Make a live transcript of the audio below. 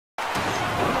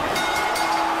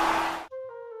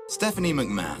Stephanie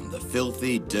McMahon, the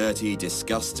filthy, dirty,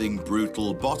 disgusting,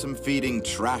 brutal, bottom-feeding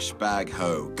trash bag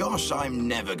hoe. Gosh, I'm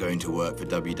never going to work for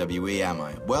WWE, am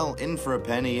I? Well, in for a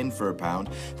penny, in for a pound.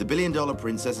 The billion-dollar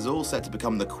princess is all set to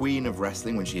become the queen of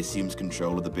wrestling when she assumes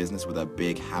control of the business with her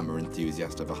big hammer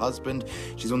enthusiast of a husband.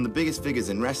 She's one of the biggest figures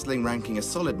in wrestling, ranking a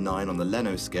solid 9 on the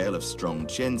Leno scale of strong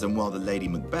chins, and while the Lady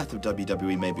Macbeth of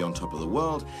WWE may be on top of the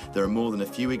world, there are more than a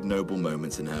few ignoble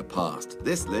moments in her past.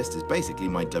 This list is basically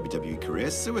my WWE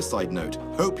career suicide note.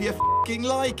 Hope you f***ing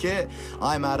like it!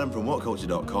 I'm Adam from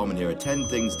WhatCulture.com, and here are 10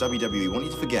 things WWE want you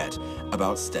to forget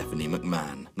about Stephanie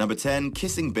McMahon. Number 10,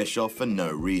 kissing Bischoff for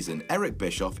no reason. Eric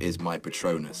Bischoff is my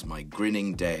Patronus, my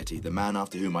grinning deity, the man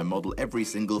after whom I model every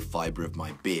single fibre of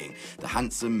my being, the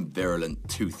handsome, virulent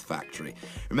tooth factory.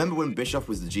 Remember when Bischoff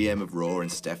was the GM of Raw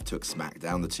and Steph took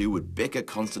SmackDown? The two would bicker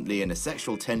constantly and the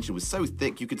sexual tension was so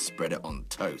thick you could spread it on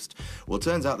toast. Well, it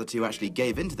turns out the two actually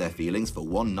gave in to their feelings for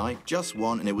one night, just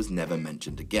one, and it was never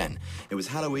mentioned again. It was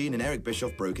Halloween and Eric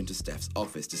Bischoff broke into Steph's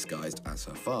office disguised as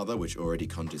her father, which already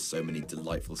conjures so many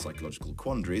delightful psychological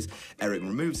quandaries. Eric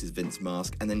removes his Vince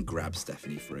mask and then grabs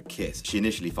Stephanie for a kiss. She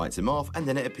initially fights him off, and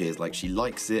then it appears like she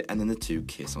likes it, and then the two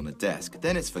kiss on a desk.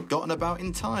 Then it's forgotten about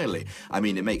entirely. I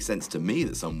mean, it makes sense to me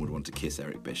that someone would want to kiss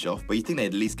Eric Bischoff, but you'd think they'd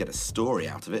at least get a story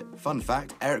out of it. Fun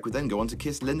fact, Eric would then go on to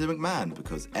kiss Linda McMahon,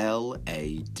 because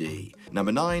L-A-D.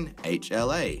 Number 9,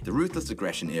 HLA. The Ruthless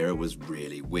Aggression era was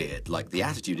really weird. Like, the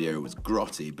Attitude Era was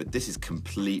grotty, but this is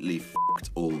completely f***ed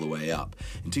all the way up.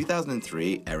 In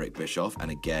 2003, Eric Bischoff,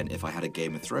 and again, if I had a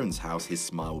Game of Thrones house, his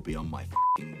smile would be on my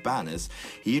f***ing banners,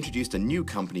 he introduced a new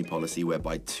company policy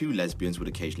whereby two lesbians would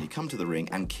occasionally come to the ring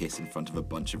and kiss in front of a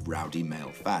bunch of rowdy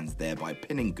male fans, thereby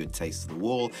pinning Good Taste to the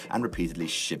wall and repeatedly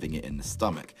shivving it in the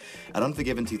stomach. At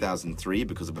Unforgiven 2003,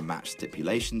 because of a match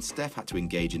stipulation, Steph had to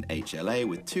engage in HLA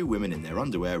with two women in their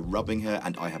underwear, rubbing her,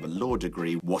 and I have a law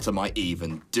degree, what am I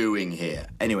even doing here?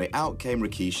 Anyway, out came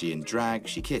Rikishi in drag,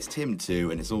 she kissed him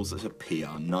too, and it's all such a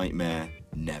PR nightmare.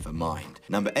 Never mind.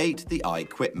 Number 8, the I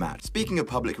Quit match. Speaking of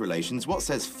public relations, what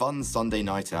says fun Sunday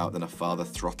night out than a father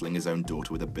throttling his own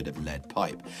daughter with a bit of lead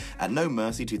pipe? At No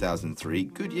Mercy 2003,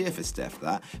 good year for Steph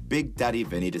that, Big Daddy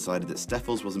Vinny decided that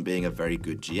Steffels wasn't being a very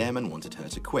good GM and wanted her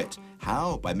to quit.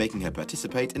 How? By making her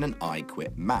participate in an I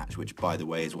Quit match, which by the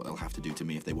way is what they'll have to do to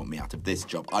me if they want me out of this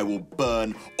job. I will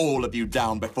burn all of you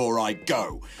down before I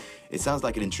go. It sounds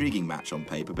like an intriguing match on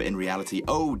paper, but in reality,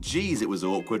 oh geez, it was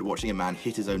awkward watching a man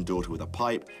hit his own daughter with a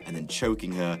pipe and then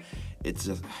choking her. It's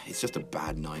just a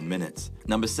bad 9 minutes.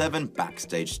 Number 7,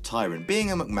 backstage tyrant.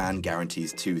 Being a McMahon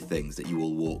guarantees two things, that you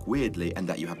will walk weirdly and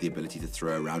that you have the ability to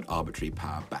throw around arbitrary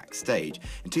power backstage.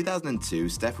 In 2002,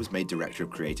 Steph was made director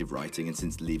of creative writing, and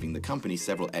since leaving the company,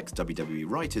 several ex-WWE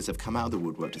writers have come out of the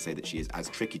woodwork to say that she is as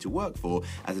tricky to work for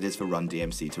as it is for Run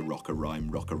DMC to rock a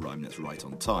rhyme that's right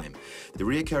on time. The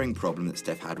reoccurring problem that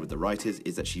Steph had with the writers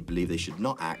is that she believed they should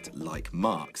not act like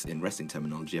marks. In wrestling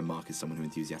terminology, a mark is someone who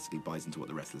enthusiastically buys into what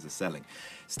the wrestlers are selling.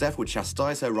 Steph would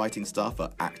chastise her writing staff for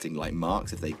acting like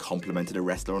marks if they complimented a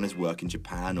wrestler on his work in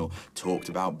Japan, or talked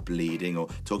about bleeding, or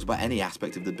talked about any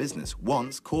aspect of the business.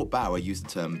 Once, Court Bauer used the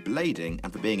term blading,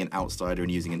 and for being an outsider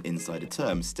and using an insider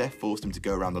term, Steph forced him to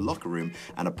go around the locker room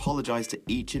and apologise to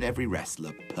each and every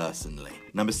wrestler personally.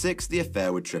 Number 6, the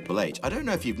affair with Triple H. I don't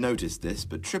know if you've noticed this,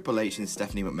 but Triple H and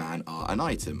Stephanie McMahon are an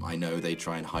item. I know they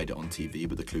try and hide it on TV,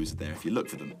 but the clues are there if you look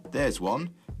for them. There's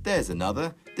one. There's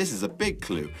another. This is a big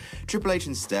clue. Triple H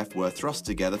and Steph were thrust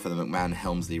together for the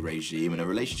McMahon-Helmsley regime, and a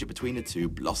relationship between the two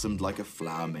blossomed like a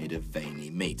flower made of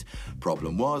veiny meat.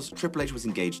 Problem was, Triple H was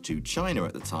engaged to Chyna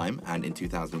at the time, and in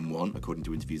 2001, according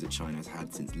to interviews that Chyna has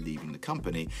had since leaving the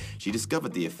company, she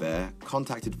discovered the affair,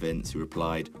 contacted Vince, who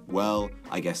replied, well,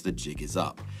 I guess the jig is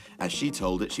up. As she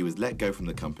told it, she was let go from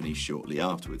the company shortly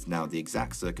afterwards. Now, the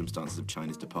exact circumstances of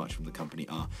Chyna's departure from the company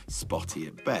are spotty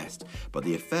at best, but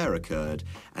the affair occurred,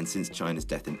 and since Chyna's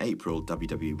death in April,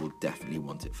 WWE will definitely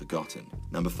want it forgotten.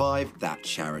 Number 5, that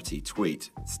charity tweet.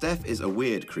 Steph is a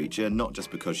weird creature, not just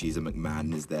because she's a McMahon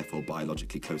and is therefore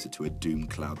biologically closer to a doom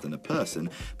cloud than a person,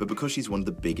 but because she's one of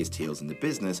the biggest heels in the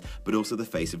business, but also the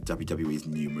face of WWE's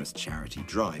numerous charity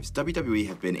drives. WWE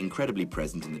have been incredibly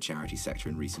present in the charity sector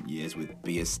in recent years, with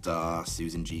Be a Star,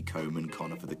 Susan G. Komen,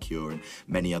 Connor for the Cure, and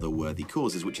many other worthy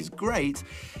causes, which is great,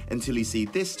 until you see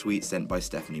this tweet sent by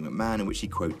Stephanie McMahon, in which she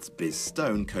quotes Biz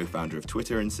Stone, co-founder of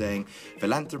Twitter, and saying,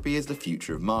 philanthropy is the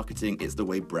future of marketing, it's the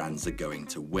way brands are going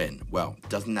to win. Well,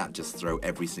 doesn't that just throw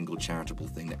every single charitable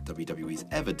thing that WWE's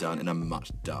ever done in a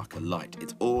much darker light?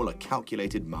 It's all a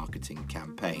calculated marketing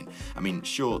campaign. I mean,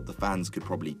 sure, the fans could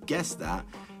probably guess that,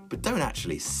 but don't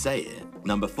actually say it.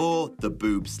 Number 4, the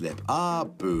boob slip. Ah,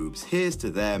 boobs. Here's to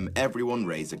them. Everyone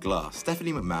raise a glass.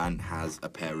 Stephanie McMahon has a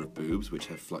pair of boobs, which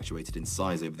have fluctuated in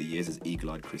size over the years, as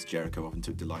eagle-eyed Chris Jericho often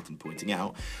took delight in pointing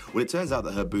out. Well, it turns out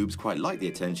that her boobs quite liked the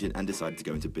attention and decided to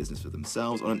go into business for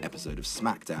themselves on an episode of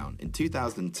SmackDown. In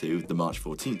 2002, the March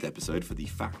 14th episode for the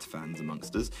fact fans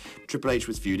amongst us, Triple H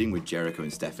was feuding with Jericho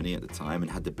and Stephanie at the time and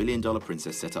had the billion-dollar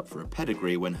princess set up for a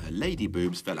pedigree when her lady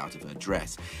boobs fell out of her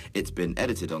dress. It's been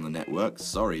edited on the network,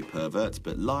 sorry perverts,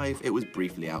 but live it was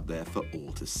briefly out there for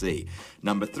all to see.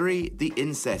 Number 3, the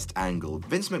incest angle.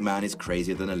 Vince McMahon is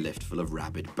crazier than a lift full of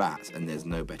rabid bats, and there's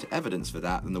no better evidence for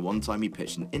that than the one time he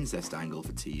pitched an incest angle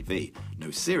for TV. No,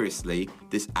 seriously,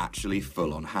 this actually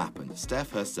full-on happened.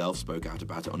 Steph herself spoke out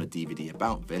about it on a DVD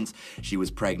about Vince. She was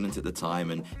pregnant at the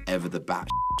time, and ever the bat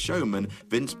showman,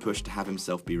 Vince pushed to have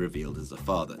himself be revealed as a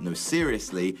father. No,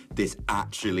 seriously, this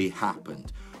actually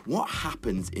happened. What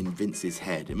happens in Vince's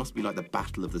head? It must be like the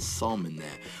Battle of the Somme in there.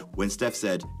 When Steph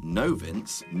said, "No,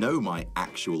 Vince, no, my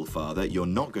actual father, you're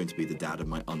not going to be the dad of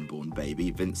my unborn baby,"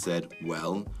 Vince said,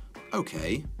 "Well,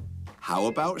 okay. How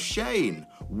about Shane?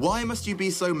 Why must you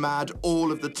be so mad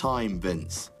all of the time,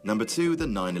 Vince?" Number 2, the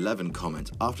 9/11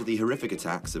 comment. After the horrific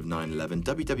attacks of 9/11,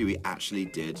 WWE actually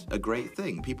did a great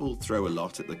thing. People throw a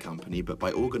lot at the company, but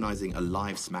by organising a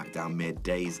live SmackDown mere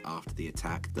days after the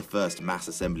attack, the first mass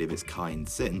assembly of its kind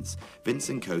since, Vince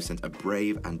and co sent a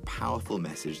brave and powerful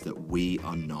message that we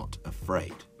are not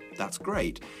afraid. That's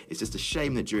great. It's just a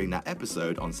shame that during that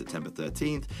episode on September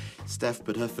 13th, Steph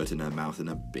put her foot in her mouth in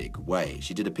a big way.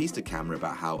 She did a piece to camera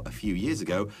about how a few years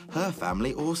ago, her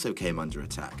family also came under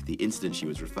attack. The incident she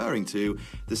was referring to,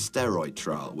 the steroid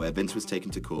trial, where Vince was taken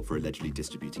to court for allegedly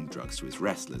distributing drugs to his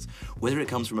wrestlers. Whether it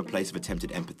comes from a place of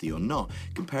attempted empathy or not,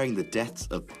 comparing the deaths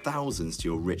of thousands to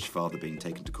your rich father being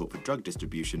taken to court for drug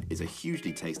distribution is a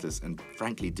hugely tasteless and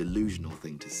frankly delusional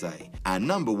thing to say. And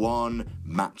number 1,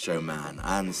 Macho Man.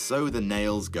 And so the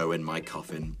nails go in my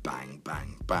coffin, bang,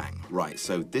 bang, bang. Right,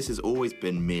 so this has always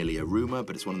been merely a rumour,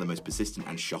 but it's one of the most persistent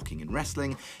and shocking in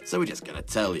wrestling, so we're just gonna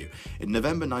tell you. In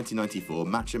November 1994,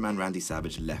 Macho Man Randy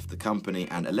Savage left the company,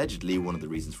 and allegedly one of the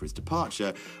reasons for his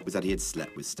departure was that he had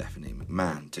slept with Stephanie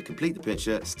McMahon. To complete the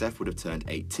picture, Steph would have turned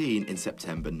 18 in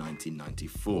September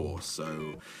 1994,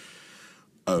 so...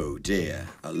 oh dear,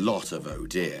 a lot of oh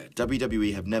dear.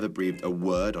 WWE have never breathed a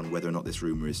word on whether or not this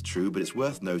rumour is true, but it's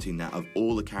worth noting that of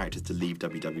all the characters to leave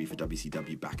WWE for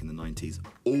WCW back in the 90s,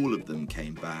 all of them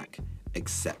came back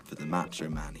except for the Macho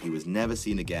Man. He was never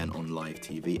seen again on live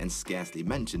TV and scarcely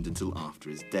mentioned until after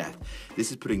his death.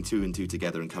 This is putting 2 and 2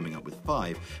 together and coming up with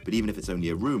 5, but even if it's only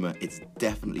a rumour, it's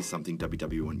definitely something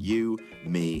WWE want you,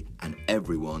 me, and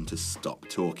everyone to stop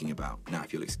talking about. Now,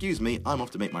 if you'll excuse me, I'm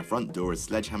off to make my front door as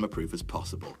sledgehammer-proof as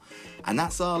possible. And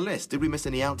that's our list. Did we miss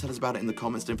any out? Tell us about it in the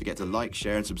comments. Don't forget to like,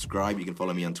 share, and subscribe. You can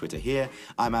follow me on Twitter here.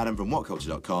 I'm Adam from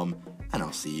WhatCulture.com, and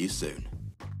I'll see you soon.